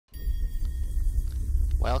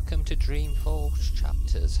Welcome to Dreamfall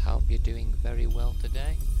chapters. Hope you're doing very well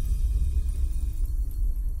today.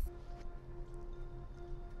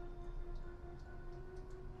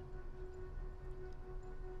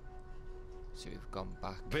 So we've gone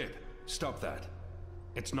back. Vip, stop that.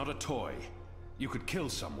 It's not a toy. You could kill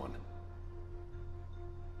someone.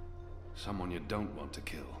 Someone you don't want to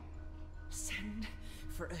kill. Send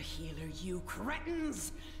for a healer, you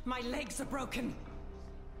cretins! My legs are broken!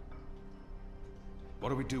 What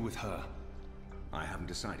do we do with her? I haven't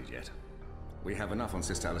decided yet. We have enough on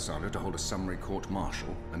Sister Alessandra to hold a summary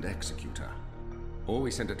court-martial and execute her. Or we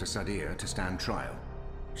send her to Sadir to stand trial.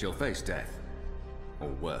 She'll face death. Or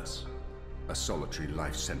worse, a solitary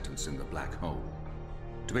life sentence in the black hole.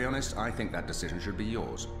 To be honest, I think that decision should be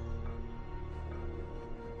yours.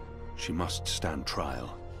 She must stand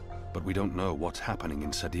trial. But we don't know what's happening in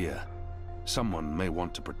Sadir. Someone may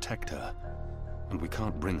want to protect her, and we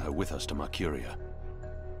can't bring her with us to Mercuria.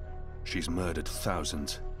 She's murdered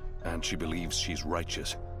thousands, and she believes she's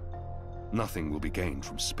righteous. Nothing will be gained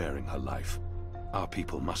from sparing her life. Our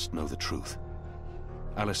people must know the truth.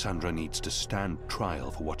 Alessandra needs to stand trial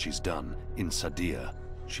for what she's done in Sadir.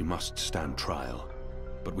 She must stand trial.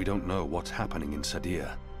 But we don't know what's happening in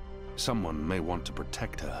Sadir. Someone may want to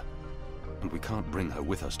protect her, and we can't bring her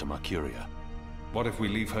with us to Mercuria. What if we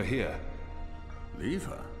leave her here? Leave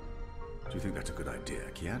her? Do you think that's a good idea,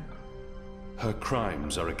 Kian? Her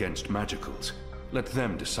crimes are against magicals. Let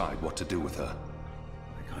them decide what to do with her.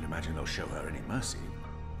 I can't imagine they'll show her any mercy.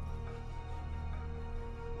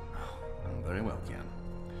 Oh, very well, Kian.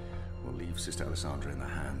 We'll leave Sister Alessandra in the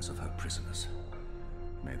hands of her prisoners.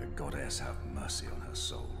 May the goddess have mercy on her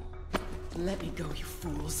soul. Let me go, you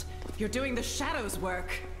fools! You're doing the Shadow's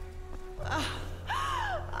work!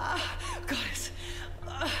 Goddess!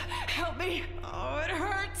 Help me! Oh, it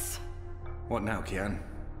hurts! What now, Kian?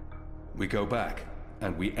 We go back,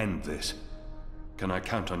 and we end this. Can I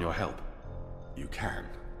count on your help? You can.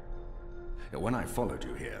 When I followed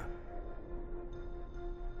you here,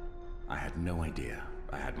 I had no idea.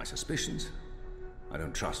 I had my suspicions. I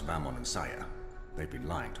don't trust Vamon and Saya. They've been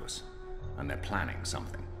lying to us, and they're planning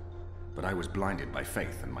something. But I was blinded by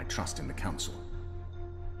faith and my trust in the Council.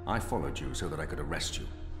 I followed you so that I could arrest you,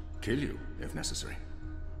 kill you if necessary,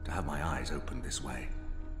 to have my eyes opened this way.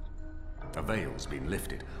 A veil's been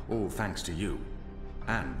lifted, all thanks to you,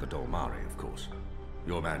 and the Dolmari, of course.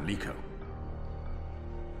 Your man Liko.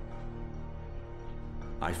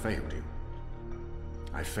 I failed you.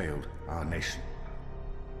 I failed our nation.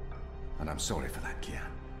 And I'm sorry for that, Kian,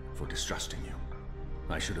 for distrusting you.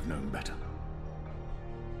 I should have known better.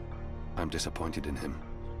 I'm disappointed in him.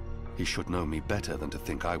 He should know me better than to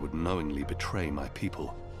think I would knowingly betray my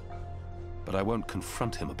people. But I won't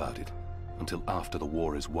confront him about it until after the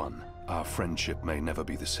war is won. Our friendship may never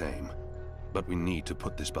be the same, but we need to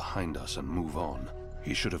put this behind us and move on.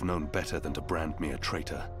 He should have known better than to brand me a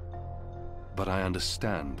traitor. But I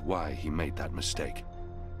understand why he made that mistake.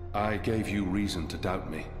 I gave you reason to doubt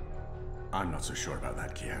me. I'm not so sure about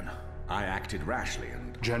that, Kian. I acted rashly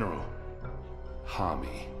and... General,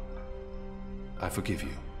 Harmy, I forgive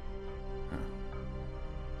you.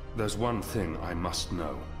 There's one thing I must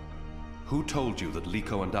know. Who told you that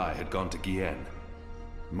Liko and I had gone to Kian?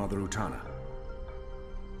 Mother Utana.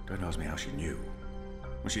 Don't ask me how she knew.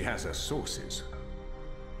 Well, she has her sources.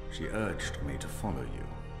 She urged me to follow you.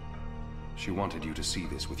 She wanted you to see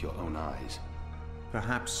this with your own eyes.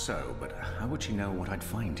 Perhaps so, but how would she know what I'd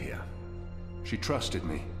find here? She trusted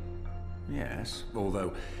me. Yes,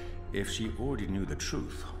 although, if she already knew the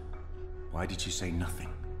truth, why did she say nothing?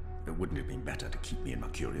 It wouldn't have been better to keep me in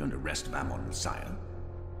Mercuria and arrest Vamon and Saya?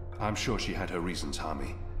 I'm sure she had her reasons,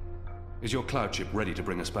 Harmy. Is your cloud ship ready to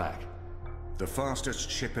bring us back? The fastest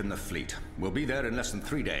ship in the fleet. We'll be there in less than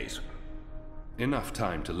 3 days. Enough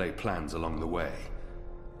time to lay plans along the way.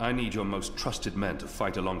 I need your most trusted men to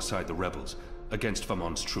fight alongside the rebels, against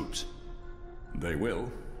Vamon's troops. They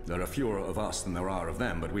will. There are fewer of us than there are of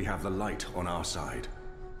them, but we have the light on our side.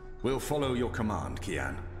 We'll follow your command,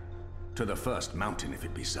 Kian. To the first mountain, if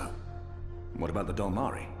it be so. What about the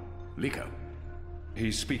Dolmari? Liko?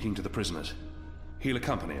 He's speaking to the prisoners. He'll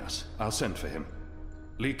accompany us. I'll send for him.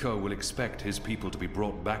 Liko will expect his people to be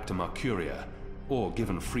brought back to Mercuria, or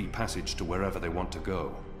given free passage to wherever they want to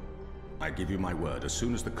go. I give you my word, as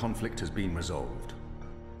soon as the conflict has been resolved.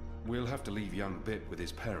 We'll have to leave young Bip with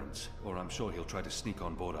his parents, or I'm sure he'll try to sneak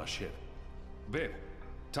on board our ship. Bip,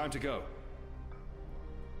 time to go.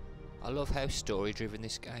 I love how story-driven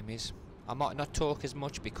this game is. I might not talk as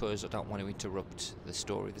much because I don't want to interrupt the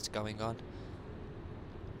story that's going on.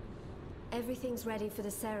 Everything's ready for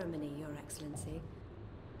the ceremony, Your Excellency.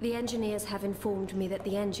 The engineers have informed me that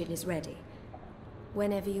the engine is ready.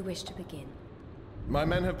 Whenever you wish to begin. My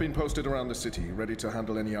men have been posted around the city, ready to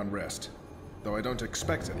handle any unrest. Though I don't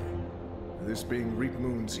expect any. This being Reap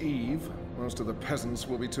Moon's Eve, most of the peasants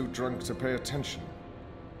will be too drunk to pay attention.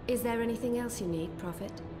 Is there anything else you need,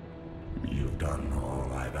 Prophet? You've done all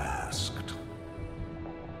I've asked.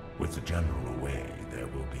 With the General away, there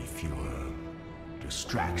will be fewer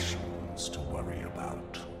distractions to worry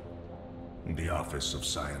about. The Office of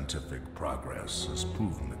Scientific Progress has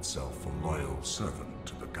proven itself a loyal servant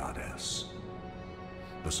to the Goddess.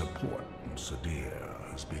 The support in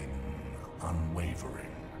Sadir has been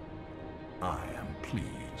unwavering. I am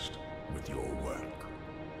pleased with your work.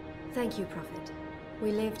 Thank you, Prophet.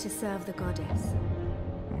 We live to serve the Goddess.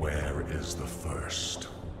 Where is the First?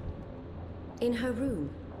 In her room,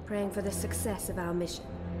 praying for the success of our mission.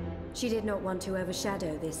 She did not want to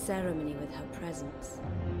overshadow this ceremony with her presence.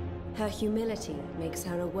 Her humility makes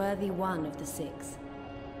her a worthy one of the Six.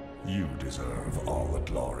 You deserve all the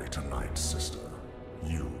glory tonight, sister.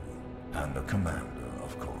 You and the Commander,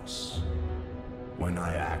 of course. When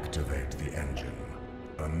I activate the engine,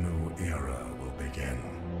 a new era will begin.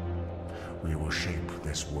 We will shape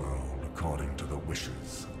this world according to the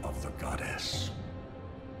wishes of the Goddess.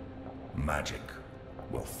 Magic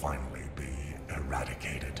will finally be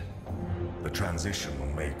eradicated. The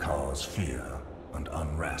transition may cause fear and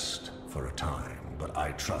unrest for a time, but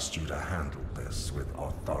I trust you to handle this with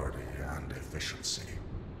authority and efficiency.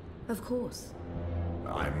 Of course.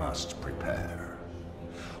 I must prepare.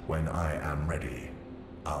 When I am ready,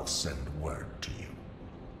 I'll send word to you.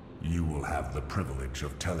 You will have the privilege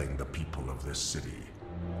of telling the people of this city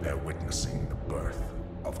they're witnessing the birth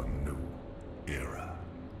of a new era.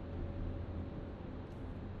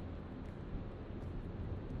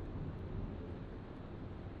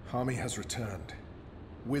 Harmy has returned.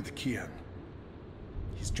 With Kian.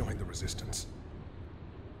 He's joined the Resistance.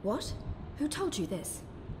 What? Who told you this?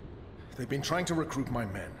 They've been trying to recruit my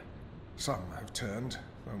men. Some have turned,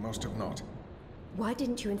 though most have not. Why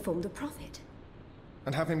didn't you inform the Prophet?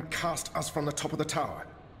 And have him cast us from the top of the tower.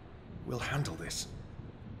 We'll handle this.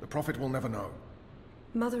 The Prophet will never know.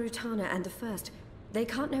 Mother Utana and the First, they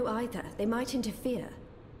can't know either. They might interfere.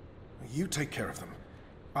 You take care of them.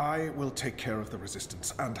 I will take care of the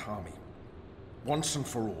Resistance and Harmy. Once and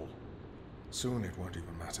for all. Soon it won't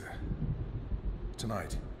even matter.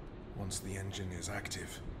 Tonight, once the engine is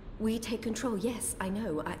active. We take control, yes, I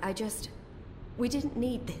know. I just... We didn't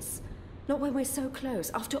need this. Not when we're so close,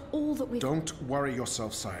 after all that we've... Don't worry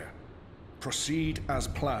yourself, sire. Proceed as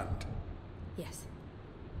planned. Yes.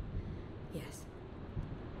 Yes.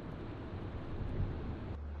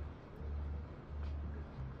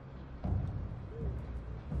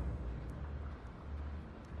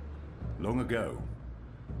 Long ago,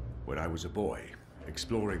 when I was a boy,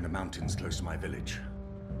 exploring the mountains close to my village,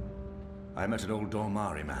 I met an old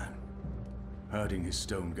Dormari man, herding his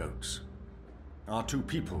stone goats. Our two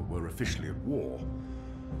people were officially at war,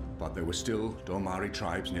 but there were still Dormari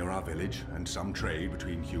tribes near our village and some trade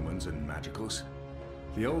between humans and magicals.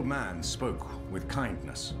 The old man spoke with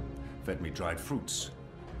kindness, fed me dried fruits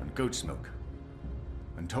and goat's milk,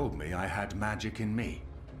 and told me I had magic in me,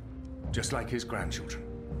 just like his grandchildren.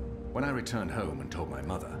 When I returned home and told my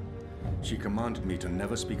mother, she commanded me to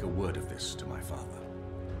never speak a word of this to my father.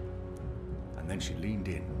 And then she leaned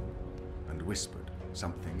in and whispered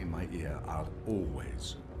something in my ear I'll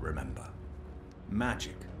always remember.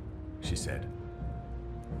 Magic, she said,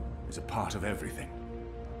 is a part of everything.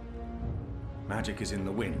 Magic is in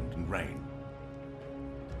the wind and rain,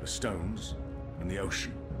 the stones and the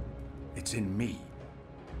ocean. It's in me,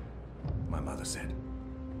 my mother said.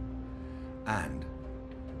 And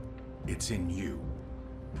it's in you.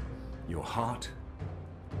 Your heart,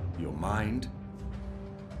 your mind,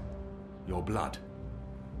 your blood.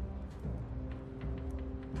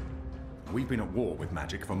 We've been at war with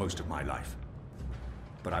magic for most of my life.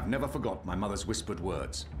 But I've never forgot my mother's whispered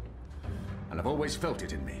words. And I've always felt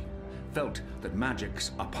it in me. Felt that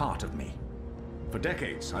magic's a part of me. For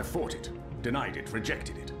decades, I've fought it, denied it,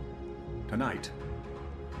 rejected it. Tonight,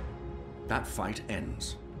 that fight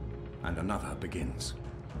ends, and another begins.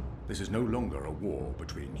 This is no longer a war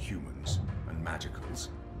between humans and magicals.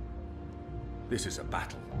 This is a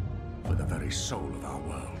battle for the very soul of our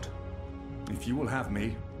world. If you will have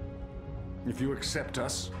me, if you accept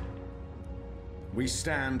us, we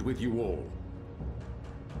stand with you all.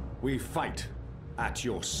 We fight at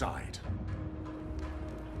your side.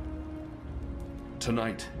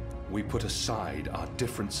 Tonight, we put aside our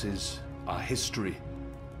differences, our history,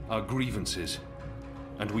 our grievances,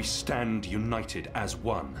 and we stand united as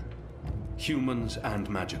one. Humans and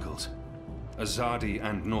magicals, Azadi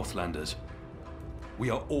and Northlanders. We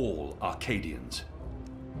are all Arcadians.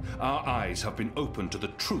 Our eyes have been opened to the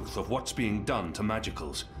truth of what's being done to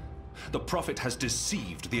magicals. The Prophet has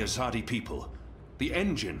deceived the Azadi people. The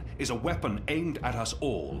engine is a weapon aimed at us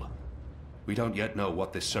all. We don't yet know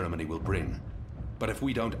what this ceremony will bring, but if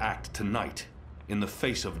we don't act tonight, in the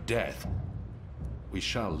face of death, we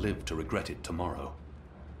shall live to regret it tomorrow.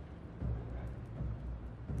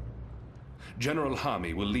 General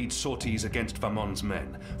Hami will lead sorties against Vamon's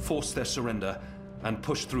men, force their surrender, and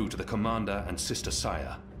push through to the Commander and Sister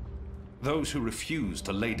Saya. Those who refuse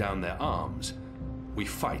to lay down their arms, we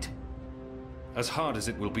fight. As hard as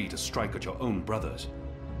it will be to strike at your own brothers,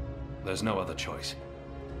 there's no other choice.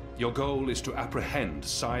 Your goal is to apprehend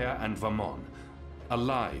Saya and Vamon,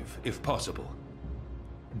 alive if possible,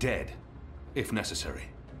 dead if necessary.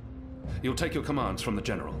 You'll take your commands from the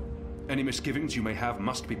General. Any misgivings you may have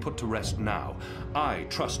must be put to rest now. I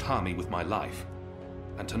trust Hami with my life,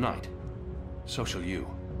 and tonight, so shall you.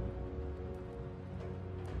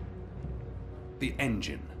 The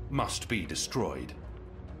engine must be destroyed.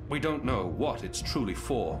 We don't know what it's truly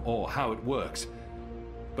for or how it works,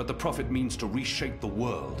 but the Prophet means to reshape the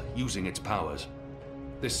world using its powers.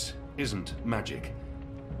 This isn't magic.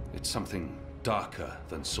 It's something darker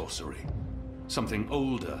than sorcery. Something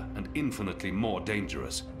older and infinitely more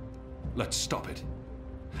dangerous. Let's stop it.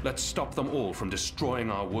 Let's stop them all from destroying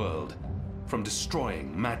our world, from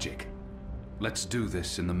destroying magic. Let's do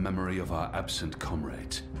this in the memory of our absent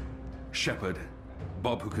comrades. Shepard,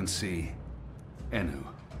 Bob who can see, Enu.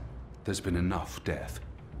 There's been enough death.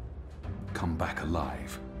 Come back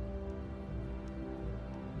alive.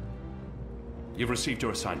 You've received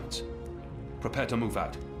your assignments. Prepare to move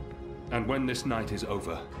out. And when this night is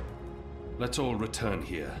over, let's all return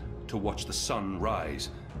here to watch the sun rise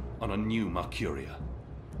on a new Mercuria.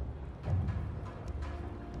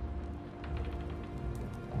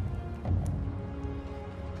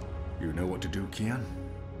 You know what to do, Kian?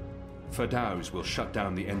 Ferdows will shut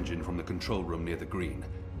down the engine from the control room near the green.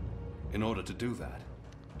 In order to do that,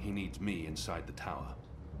 he needs me inside the tower.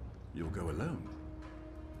 You'll go alone?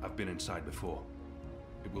 I've been inside before.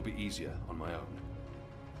 It will be easier on my own.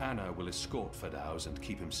 Anna will escort Ferdows and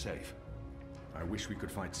keep him safe. I wish we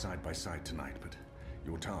could fight side by side tonight, but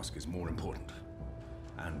your task is more important.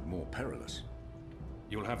 And more perilous.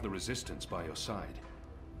 You'll have the Resistance by your side.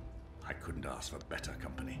 I couldn't ask for better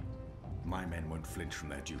company. My men won't flinch from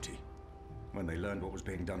their duty. When they learned what was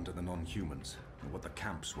being done to the non-humans, and what the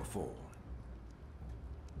camps were for.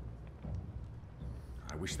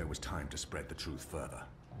 I wish there was time to spread the truth further.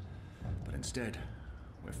 But instead,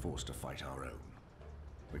 we're forced to fight our own.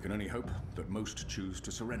 We can only hope that most choose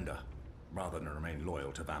to surrender, rather than remain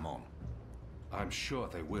loyal to Vamon. I'm sure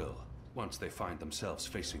they will, once they find themselves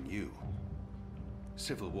facing you.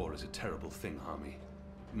 Civil war is a terrible thing, Hami.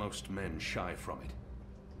 Most men shy from it.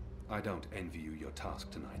 I don't envy you your task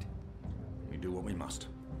tonight. We do what we must.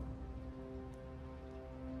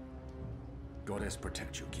 Goddess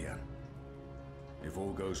protect you, Kian. If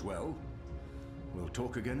all goes well, we'll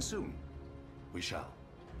talk again soon. We shall.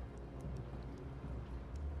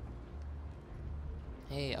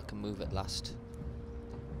 Hey, I can move at last.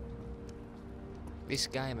 This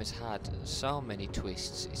game has had so many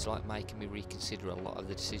twists, it's like making me reconsider a lot of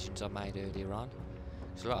the decisions I made earlier on.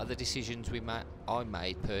 So a lot of the decisions I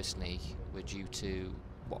made personally were due to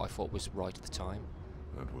what I thought was right at the time.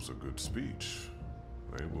 That was a good speech.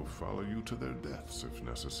 They will follow you to their deaths if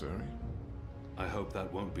necessary. I hope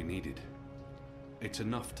that won't be needed. It's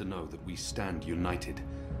enough to know that we stand united.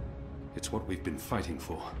 It's what we've been fighting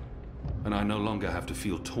for. And I no longer have to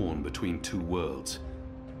feel torn between two worlds.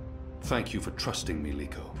 Thank you for trusting me,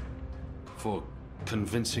 Liko. For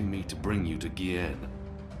convincing me to bring you to Kian.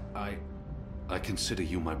 I consider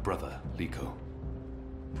you my brother, Liko.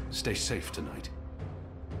 Stay safe tonight.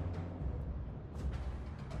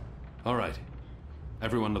 All right.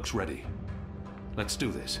 Everyone looks ready. Let's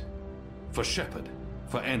do this. For Shepard.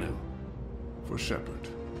 For Enu. For Shepard.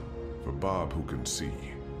 For Bob who can see.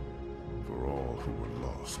 For all who were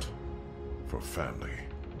lost. For family.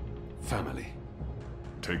 Family.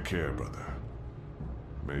 Take care, brother.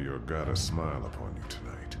 May your goddess smile upon you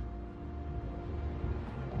tonight.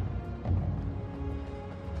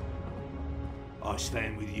 I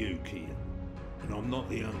stand with you, Kian. And I'm not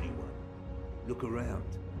the only one. Look around.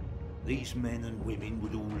 These men and women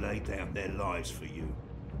would all lay down their lives for you.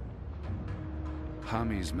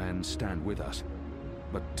 Hami's men stand with us,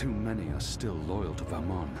 but too many are still loyal to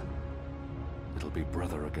Vamon. It'll be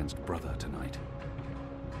brother against brother tonight.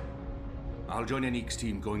 I'll join Enique's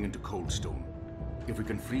team going into Coldstone. If we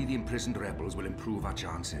can free the imprisoned rebels, we'll improve our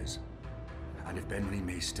chances. And if Benry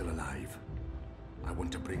May's still alive, I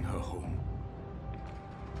want to bring her home.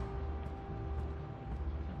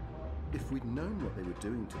 If we'd known what they were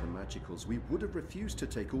doing to the Magicals, we would have refused to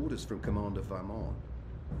take orders from Commander Valmont.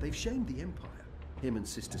 They've shamed the Empire, him and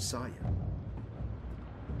Sister Saya.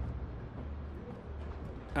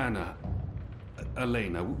 Anna,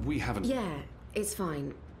 Elena, we haven't... Yeah, it's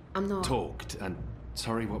fine. I'm not... talked, and...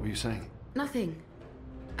 Sorry, what were you saying? Nothing.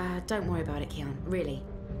 Don't worry about it, Kian, really.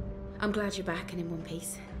 I'm glad you're back and in one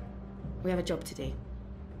piece. We have a job to do.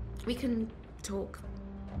 We can talk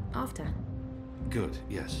after. Good,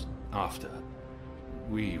 yes. After.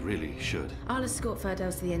 We really should. I'll escort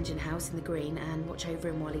Ferdels to the engine house in the green and watch over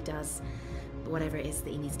him while he does whatever it is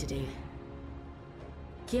that he needs to do.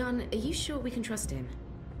 Kian, are you sure we can trust him?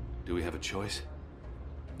 Do we have a choice?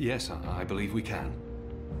 Yes, I believe we can.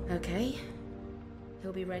 Okay.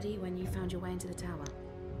 He'll be ready when you found your way into the tower.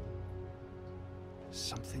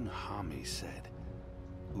 Something Hami said.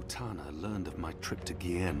 Utana learned of my trip to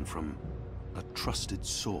Kian from a trusted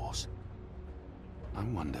source. I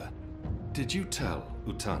wonder, did you tell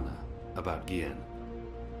Utana about Kian?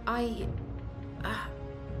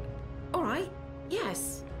 All right.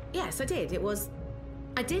 Yes. Yes, I did.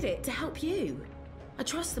 I did it to help you. I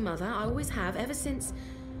trust the mother. I always have, ever since...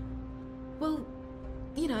 Well,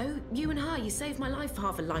 you know, you and her, you saved my life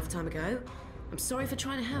half a lifetime ago. I'm sorry for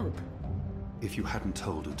trying to help. If you hadn't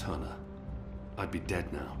told Utana, I'd be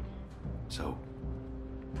dead now. So,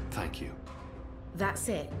 thank you. That's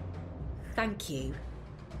it. Thank you.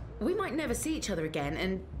 We might never see each other again,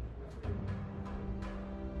 and...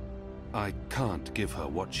 I can't give her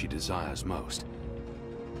what she desires most.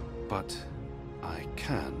 But I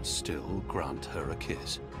can still grant her a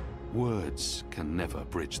kiss. Words can never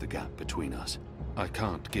bridge the gap between us. I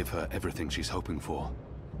can't give her everything she's hoping for.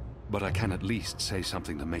 But I can at least say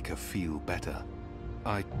something to make her feel better.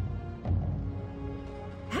 Hey,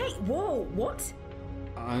 whoa, what?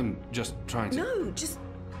 I'm just trying to... No,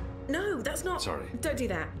 No, that's not... Sorry. Don't do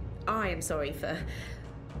that. I am sorry for...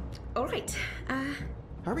 All right,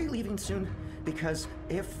 Are we leaving soon? Because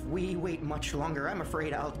if we wait much longer, I'm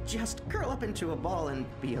afraid I'll just curl up into a ball and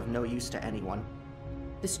be of no use to anyone.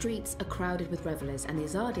 The streets are crowded with revelers, and the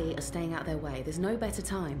Azadi are staying out their way. There's no better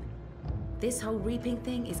time. This whole reaping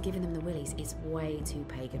thing is giving them the willies. It's way too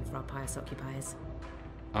pagan for our pious occupiers.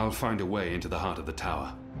 I'll find a way into the heart of the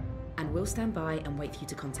tower. And we'll stand by and wait for you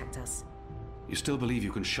to contact us. You still believe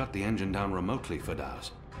you can shut the engine down remotely,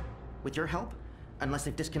 Ferdow's? With your help? Unless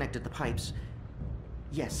they've disconnected the pipes.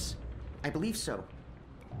 Yes, I believe so.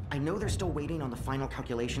 I know they're still waiting on the final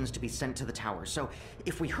calculations to be sent to the tower, so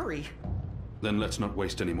if we hurry... Then let's not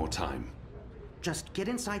waste any more time. Just get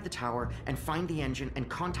inside the tower and find the engine and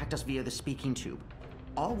contact us via the speaking tube.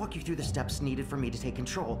 I'll walk you through the steps needed for me to take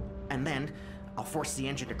control, and then I'll force the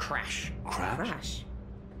engine to crash. Crash?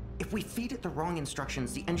 If we feed it the wrong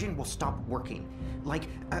instructions, the engine will stop working. Like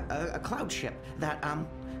a cloud ship that,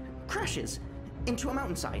 crashes into a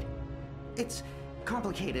mountainside. It's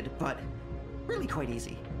complicated, but really quite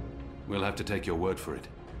easy. We'll have to take your word for it.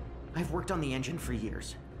 I've worked on the engine for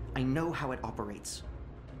years. I know how it operates.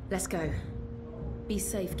 Let's go. Be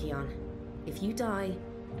safe, Kian. If you die,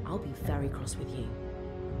 I'll be very cross with you.